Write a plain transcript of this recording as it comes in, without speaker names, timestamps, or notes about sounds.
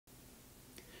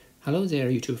Hello there,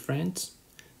 YouTube friends.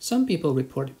 Some people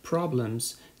report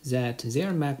problems that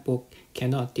their MacBook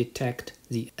cannot detect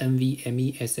the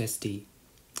NVMe SSD.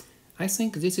 I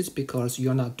think this is because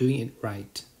you're not doing it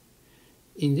right.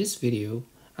 In this video,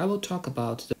 I will talk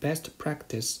about the best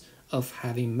practice of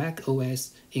having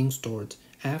macOS installed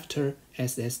after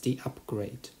SSD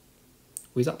upgrade.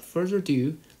 Without further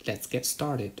ado, let's get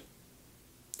started.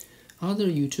 Other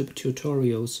YouTube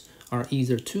tutorials are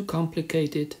either too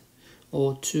complicated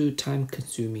or too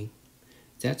time-consuming.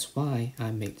 That's why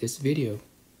I made this video.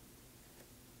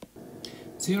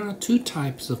 There are two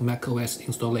types of macOS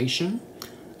installation: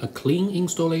 a clean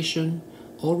installation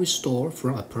or restore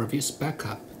from a previous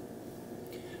backup.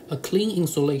 A clean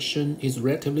installation is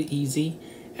relatively easy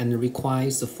and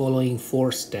requires the following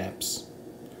 4 steps.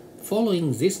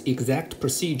 Following this exact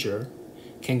procedure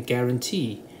can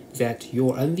guarantee that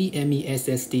your NVMe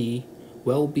SSD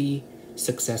will be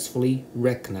successfully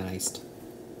recognized.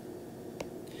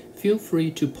 Feel free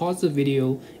to pause the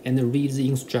video and read the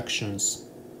instructions.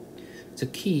 The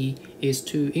key is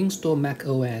to install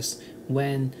macOS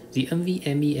when the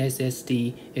NVMe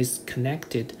SSD is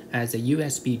connected as a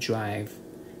USB drive,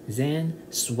 then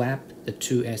swap the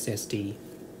two SSD.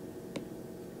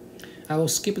 I will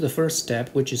skip the first step,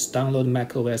 which is download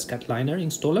macOS Catalina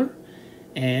installer,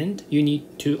 and you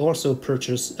need to also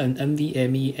purchase an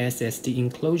NVMe SSD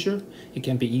enclosure. It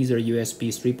can be either USB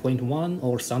 3.1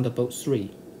 or Thunderbolt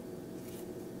 3.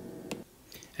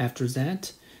 After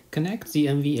that, connect the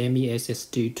NVMe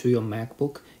SSD to your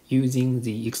MacBook using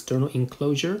the external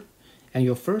enclosure, and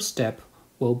your first step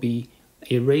will be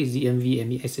erase the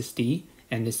NVMe SSD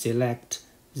and select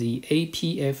the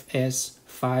APFS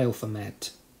file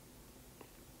format.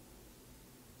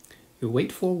 You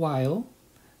wait for a while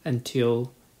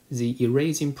until the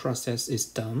erasing process is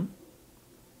done.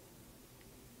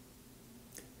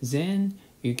 Then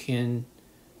you can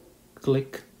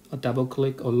click or double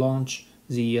click or launch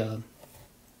the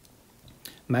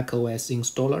macOS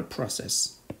installer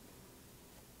process.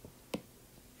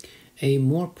 A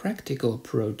more practical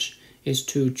approach is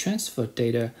to transfer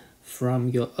data from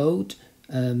your old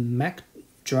Mac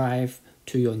drive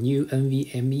to your new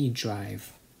NVMe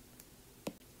drive.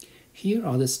 Here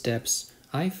are the steps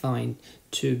I find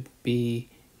to be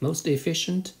most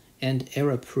efficient and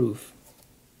error-proof.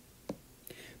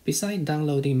 Besides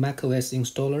downloading macOS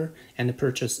installer and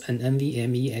purchase an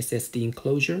NVMe SSD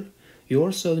enclosure, you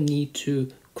also need to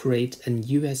create an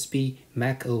USB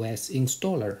macOS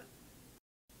installer.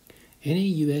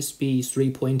 Any USB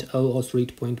 3.0 or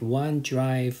 3.1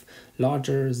 drive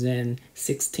larger than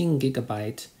 16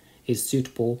 GB is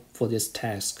suitable for this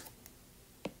task.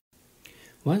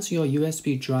 Once your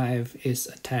USB drive is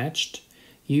attached,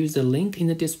 use the link in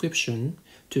the description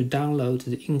to download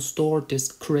the Install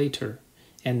Disk Creator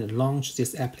and launch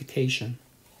this application.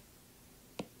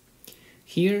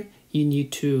 Here you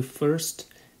need to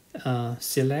first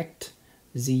select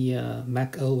the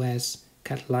macOS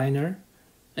Catalina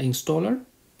installer.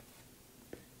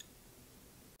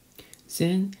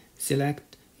 Then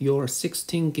select your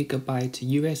 16 GB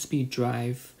USB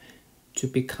drive to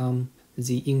become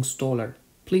the installer.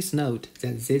 Please note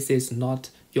that this is not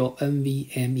your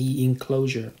NVMe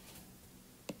enclosure.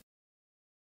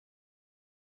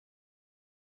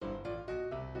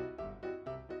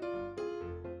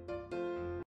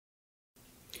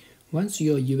 Once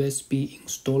your USB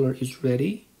installer is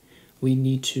ready, we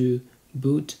need to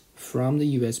boot from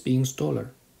the USB installer,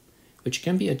 which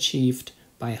can be achieved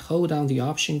by hold down the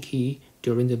Option key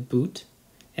during the boot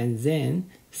and then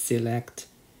select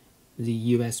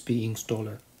the USB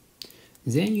installer.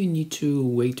 Then you need to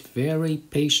wait very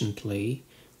patiently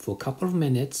for a couple of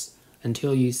minutes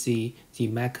until you see the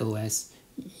macOS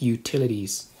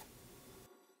utilities.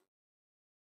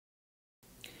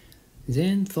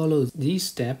 Then follow these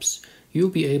steps, you'll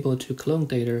be able to clone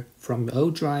data from your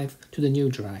old drive to the new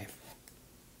drive.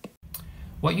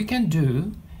 What you can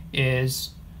do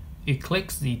is you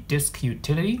click the Disk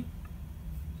Utility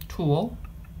tool,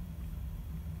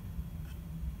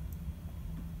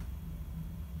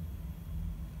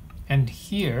 and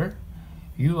here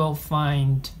you will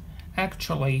find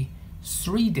actually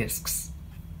 3 disks.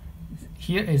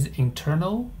 Here is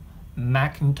internal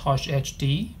Macintosh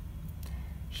HD.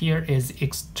 Here is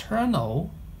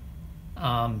external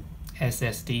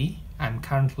SSD. I'm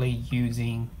currently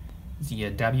using the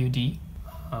WD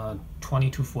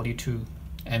 2242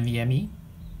 NVMe.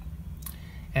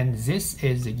 And this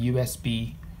is a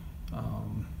USB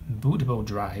bootable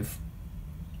drive.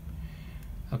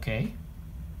 Okay.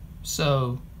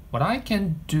 So what I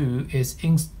can do is,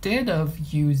 instead of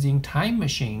using Time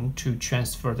Machine to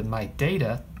transfer my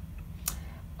data,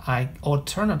 I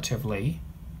alternatively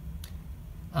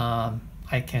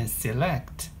I can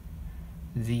select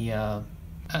the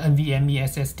NVMe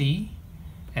SSD,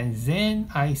 and then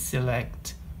I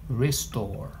select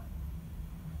restore.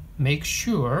 Make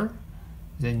sure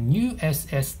the new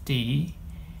SSD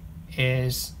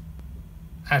is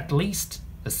at least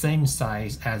the same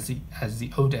size as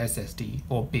the old SSD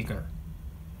or bigger.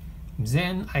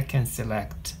 Then I can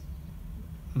select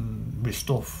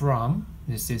restore from.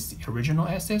 This is the original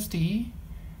SSD.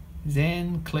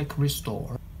 Then click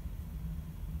restore.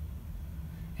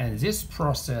 And this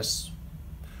process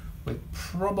will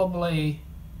probably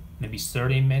maybe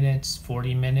 30 minutes,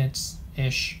 40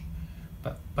 minutes-ish,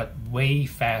 but way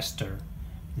faster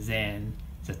than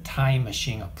the time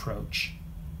machine approach.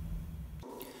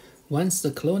 Once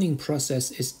the cloning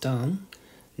process is done,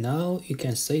 now you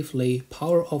can safely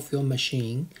power off your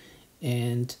machine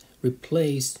and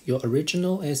replace your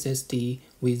original SSD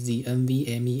with the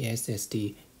NVMe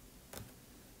SSD.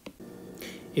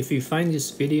 If you find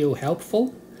this video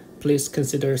helpful, please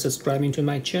consider subscribing to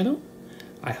my channel.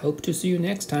 I hope to see you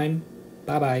next time.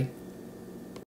 Bye bye.